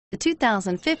The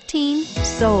 2015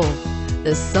 Soul.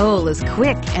 The Soul is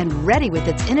quick and ready with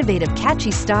its innovative,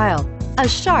 catchy style, a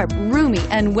sharp, roomy,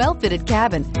 and well-fitted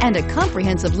cabin, and a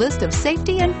comprehensive list of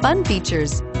safety and fun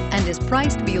features, and is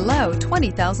priced below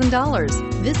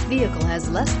 $20,000. This vehicle has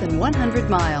less than 100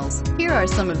 miles. Here are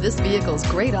some of this vehicle's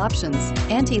great options: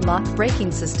 anti-lock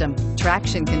braking system,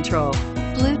 traction control,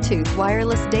 Bluetooth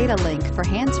wireless data link for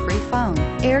hands-free phone,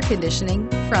 air conditioning,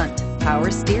 front,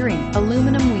 power steering,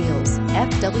 aluminum wheels,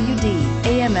 FWD,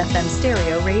 AM/FM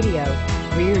stereo radio,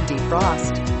 rear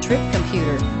defrost, trip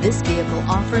computer. This vehicle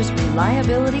offers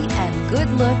reliability and good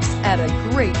looks at a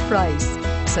great price.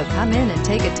 So come in and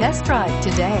take a test drive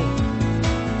today.